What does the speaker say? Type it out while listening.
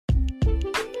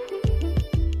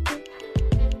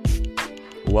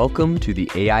Welcome to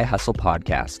the AI Hustle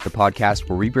Podcast, the podcast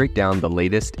where we break down the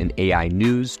latest in AI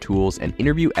news, tools, and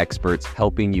interview experts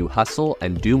helping you hustle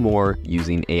and do more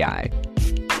using AI.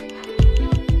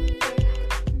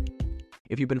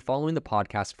 If you've been following the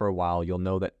podcast for a while, you'll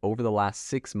know that over the last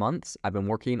 6 months, I've been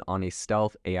working on a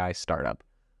stealth AI startup.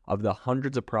 Of the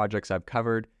hundreds of projects I've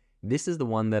covered, this is the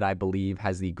one that I believe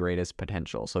has the greatest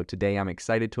potential. So today I'm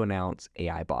excited to announce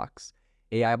AI Box.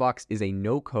 AI Box is a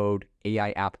no-code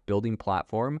AI app building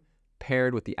platform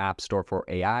paired with the App Store for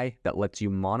AI that lets you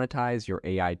monetize your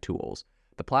AI tools.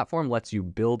 The platform lets you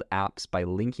build apps by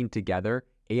linking together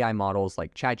AI models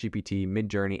like ChatGPT,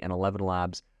 Midjourney, and 11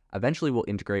 Labs. Eventually will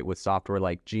integrate with software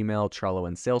like Gmail, Trello,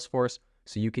 and Salesforce,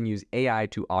 so you can use AI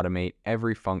to automate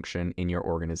every function in your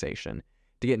organization.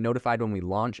 To get notified when we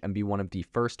launch and be one of the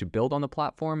first to build on the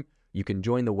platform, you can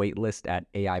join the waitlist at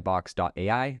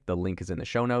aibox.ai. The link is in the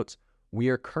show notes. We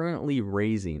are currently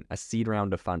raising a seed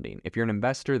round of funding. If you're an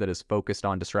investor that is focused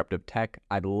on disruptive tech,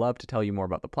 I'd love to tell you more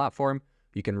about the platform.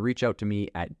 You can reach out to me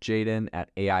at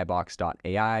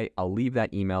jaden@aibox.ai. I'll leave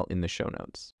that email in the show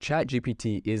notes.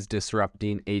 ChatGPT is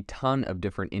disrupting a ton of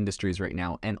different industries right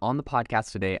now. And on the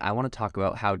podcast today, I want to talk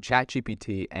about how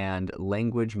ChatGPT and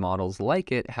language models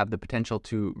like it have the potential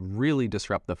to really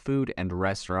disrupt the food and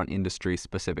restaurant industry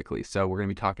specifically. So we're going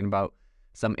to be talking about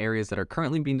some areas that are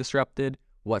currently being disrupted,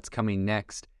 what's coming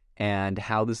next, and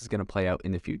how this is going to play out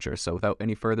in the future. So without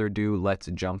any further ado, let's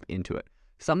jump into it.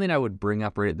 Something I would bring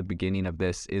up right at the beginning of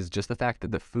this is just the fact that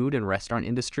the food and restaurant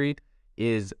industry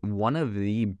is one of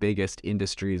the biggest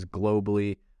industries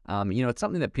globally. It's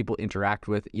something that people interact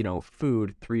with,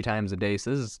 food 3 times a day.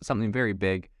 So this is something very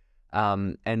big.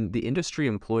 And the industry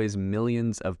employs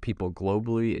millions of people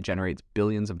globally. It generates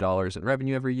billions of dollars in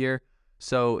revenue every year.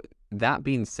 So that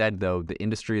being said, though, the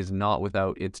industry is not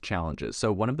without its challenges.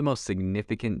 So one of the most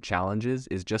significant challenges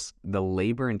is just the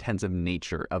labor-intensive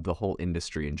nature of the whole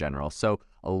industry in general. So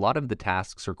a lot of the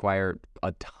tasks require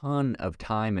a ton of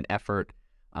time and effort,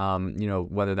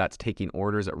 whether that's taking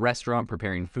orders at restaurant,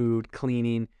 preparing food,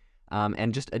 cleaning,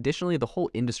 and just additionally, the whole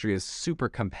industry is super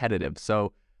competitive.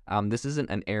 So this isn't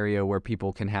an area where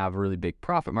people can have really big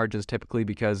profit margins typically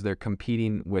because they're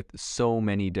competing with so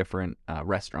many different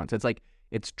restaurants.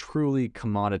 It's truly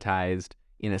commoditized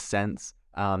in a sense,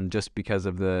 just because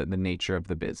of the nature of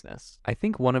the business. I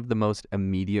think one of the most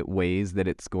immediate ways that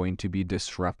it's going to be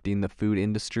disrupting the food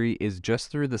industry is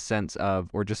just through the sense of,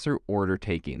 or just through order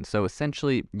taking. So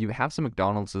essentially, you have some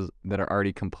McDonald's that are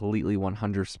already completely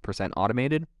 100%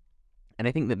 automated. And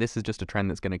I think that this is just a trend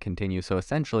that's going to continue. So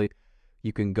essentially,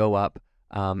 you can go up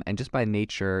and just by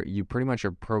nature, you pretty much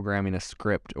are programming a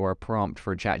script or a prompt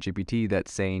for ChatGPT that's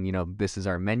saying, this is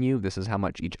our menu, this is how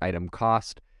much each item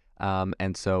cost.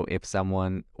 And so if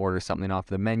someone orders something off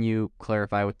the menu,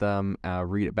 clarify with them,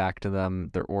 read it back to them,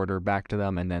 their order back to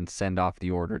them, and then send off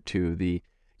the order to the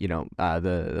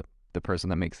person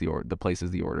that makes the order, that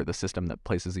places the order, the system that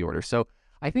places the order. So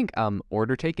I think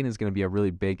order taking is going to be a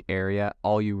really big area.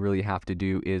 All you really have to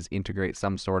do is integrate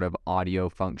some sort of audio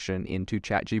function into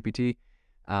ChatGPT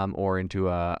or into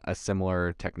a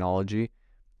similar technology.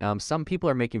 Some people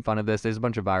are making fun of this. There's a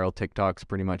bunch of viral TikToks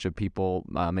pretty much of people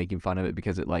making fun of it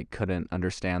because it couldn't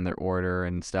understand their order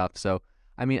and stuff. So,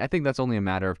 I mean, I think that's only a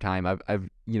matter of time. I've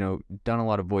done a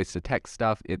lot of voice to text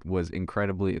stuff. It's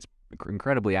incredibly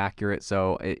accurate.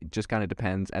 So it just kind of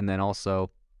depends. And then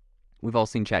also, we've all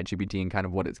seen ChatGPT and kind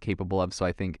of what it's capable of. So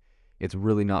I think it's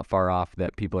really not far off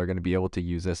that people are going to be able to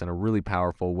use this in a really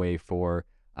powerful way for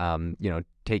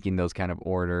taking those kind of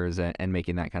orders and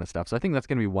making that kind of stuff. So I think that's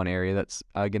going to be one area that's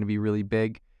going to be really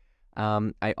big.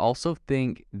 I also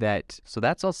think so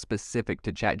that's all specific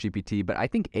to ChatGPT, but I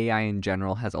think AI in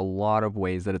general has a lot of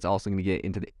ways that it's also going to get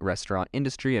into the restaurant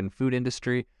industry and food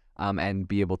industry and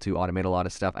be able to automate a lot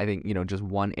of stuff. I think, just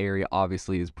one area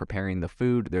obviously is preparing the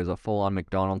food. There's a full-on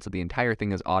McDonald's, so the entire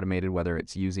thing is automated, whether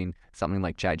it's using something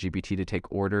like ChatGPT to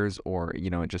take orders or,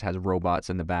 it just has robots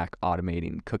in the back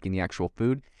automating, cooking the actual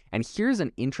food. And here's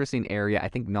an interesting area I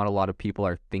think not a lot of people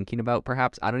are thinking about,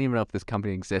 perhaps. I don't even know if this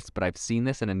company exists, but I've seen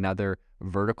this in another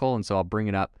vertical, and so I'll bring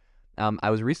it up. I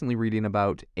was recently reading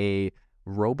about a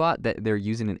robot that they're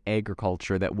using in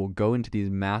agriculture that will go into these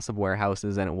massive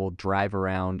warehouses and it will drive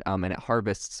around and it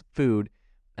harvests food.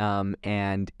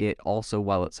 And it also,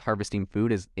 while it's harvesting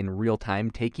food, is in real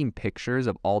time taking pictures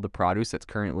of all the produce that's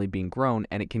currently being grown,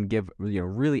 and it can give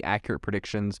really accurate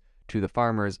predictions to the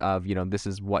farmers of, this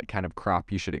is what kind of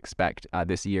crop you should expect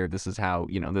this year. This is how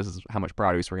much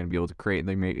produce we're going to be able to create. And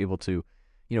they may be able to,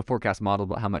 forecast model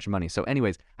about how much money. So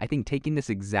anyways, I think taking this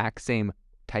exact same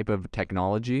type of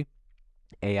technology,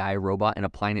 AI robot, and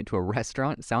applying it to a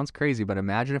restaurant sounds crazy, but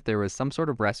imagine if there was some sort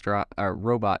of restaurant or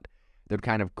robot would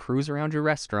kind of cruise around your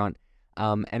restaurant,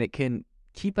 and it can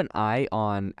keep an eye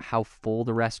on how full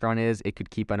the restaurant is. It could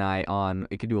keep an eye on,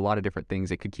 it could do a lot of different things.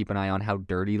 It could keep an eye on how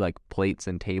dirty like plates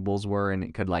and tables were, and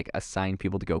it could like assign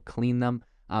people to go clean them.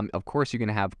 Of course, you're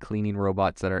gonna have cleaning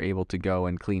robots that are able to go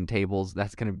and clean tables.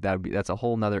 That's a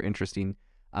whole nother interesting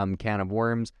can of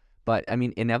worms. But I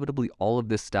mean, inevitably, all of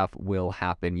this stuff will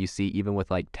happen. You see, even with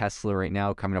like Tesla right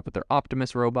now coming up with their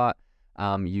Optimus robot.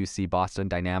 You see Boston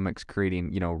Dynamics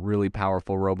creating, really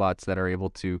powerful robots that are able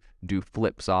to do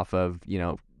flips off of,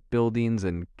 buildings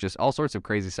and just all sorts of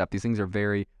crazy stuff. These things are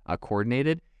very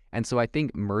coordinated. And so I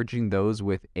think merging those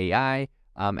with AI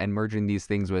and merging these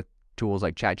things with tools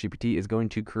like ChatGPT is going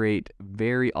to create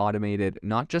very automated,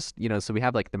 not just, so we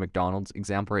have like the McDonald's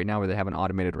example right now where they have an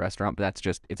automated restaurant, but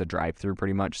it's a drive-through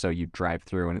pretty much. So you drive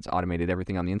through and it's automated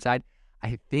everything on the inside.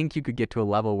 I think you could get to a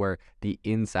level where the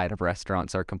inside of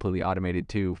restaurants are completely automated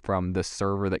too, from the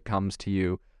server that comes to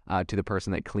you to the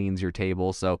person that cleans your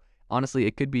table. So honestly,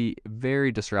 it could be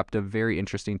very disruptive, very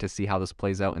interesting to see how this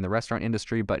plays out in the restaurant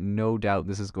industry, but no doubt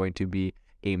this is going to be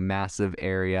a massive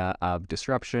area of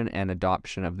disruption and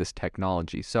adoption of this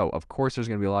technology. So of course, there's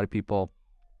going to be a lot of people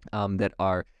that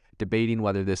are debating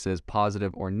whether this is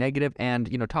positive or negative, and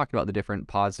talking about the different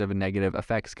positive and negative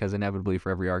effects, because inevitably for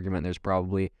every argument, there's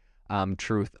probably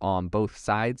truth on both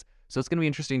sides. So it's going to be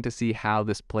interesting to see how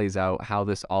this plays out, how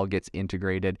this all gets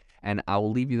integrated. And I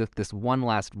will leave you with this one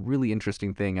last really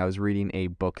interesting thing. I was reading a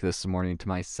book this morning to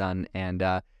my son, and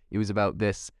it was about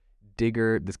this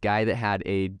guy that had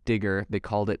a digger. They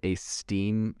called it a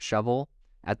steam shovel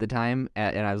at the time.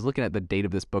 And I was looking at the date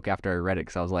of this book after I read it,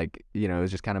 because I was like, it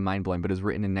was just kind of mind blowing, but it was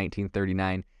written in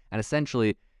 1939. And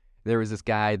essentially, there was this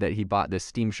guy that he bought this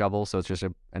steam shovel, so it's just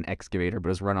an excavator, but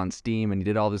it was run on steam, and he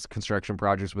did all this construction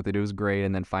projects with it. It was great,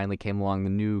 and then finally came along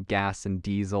the new gas and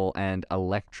diesel and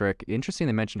electric. Interesting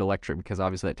they mentioned electric, because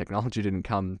obviously that technology didn't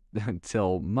come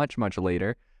until much, much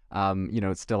later.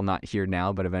 It's still not here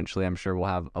now, but eventually I'm sure we'll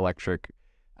have electric,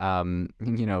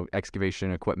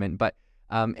 excavation equipment. But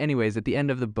anyways, at the end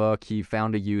of the book, he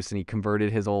found a use, and he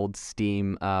converted his old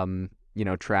steam,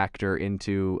 tractor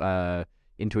into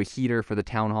a heater for the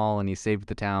town hall, and he saved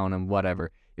the town and whatever.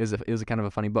 It was a kind of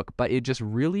a funny book, but it just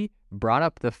really brought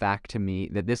up the fact to me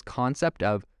that this concept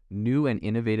of new and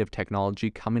innovative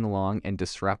technology coming along and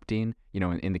disrupting,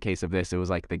 in the case of this, it was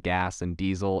like the gas and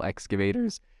diesel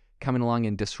excavators coming along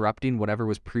and disrupting whatever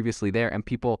was previously there, and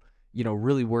people,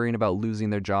 really worrying about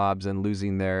losing their jobs and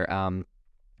losing their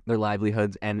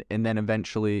livelihoods, and then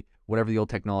eventually whatever the old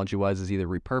technology was is either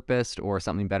repurposed or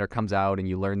something better comes out, and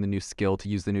you learn the new skill to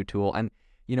use the new tool. And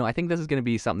I think this is going to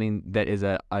be something that is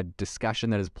a discussion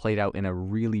that is played out in a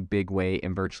really big way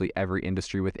in virtually every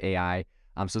industry with AI.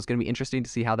 So it's going to be interesting to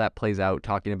see how that plays out,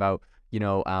 talking about,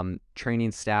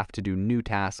 training staff to do new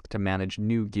tasks, to manage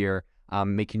new gear,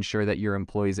 making sure that your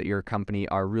employees at your company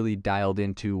are really dialed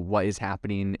into what is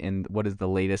happening and what is the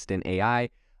latest in AI,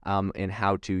 and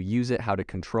how to use it, how to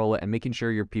control it, and making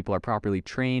sure your people are properly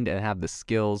trained and have the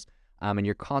skills, and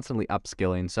you're constantly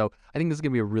upskilling. So I think this is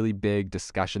going to be a really big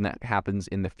discussion that happens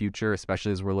in the future,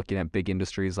 especially as we're looking at big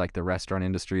industries like the restaurant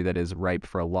industry that is ripe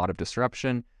for a lot of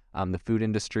disruption, the food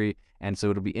industry. And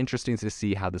so it'll be interesting to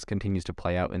see how this continues to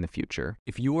play out in the future.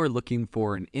 If you are looking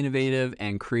for an innovative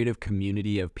and creative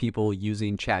community of people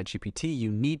using ChatGPT,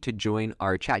 you need to join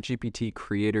our ChatGPT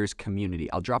creators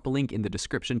community. I'll drop a link in the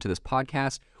description to this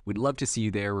podcast. We'd love to see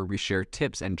you there, where we share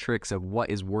tips and tricks of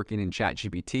what is working in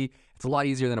ChatGPT. It's a lot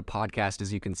easier than a podcast,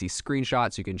 as you can see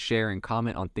screenshots, you can share and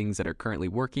comment on things that are currently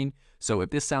working. So if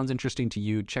this sounds interesting to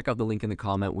you, check out the link in the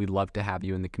comment. We'd love to have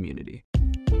you in the community.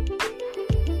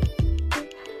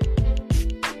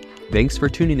 Thanks for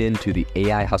tuning in to the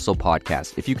AI Hustle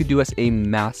podcast. If you could do us a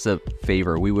massive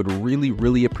favor, we would really,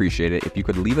 really appreciate it if you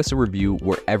could leave us a review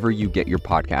wherever you get your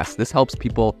podcasts. This helps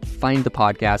people find the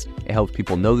podcast. It helps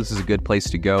people know this is a good place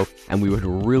to go. And we would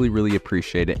really, really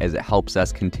appreciate it, as it helps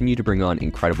us continue to bring on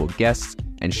incredible guests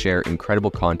and share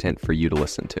incredible content for you to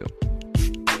listen to.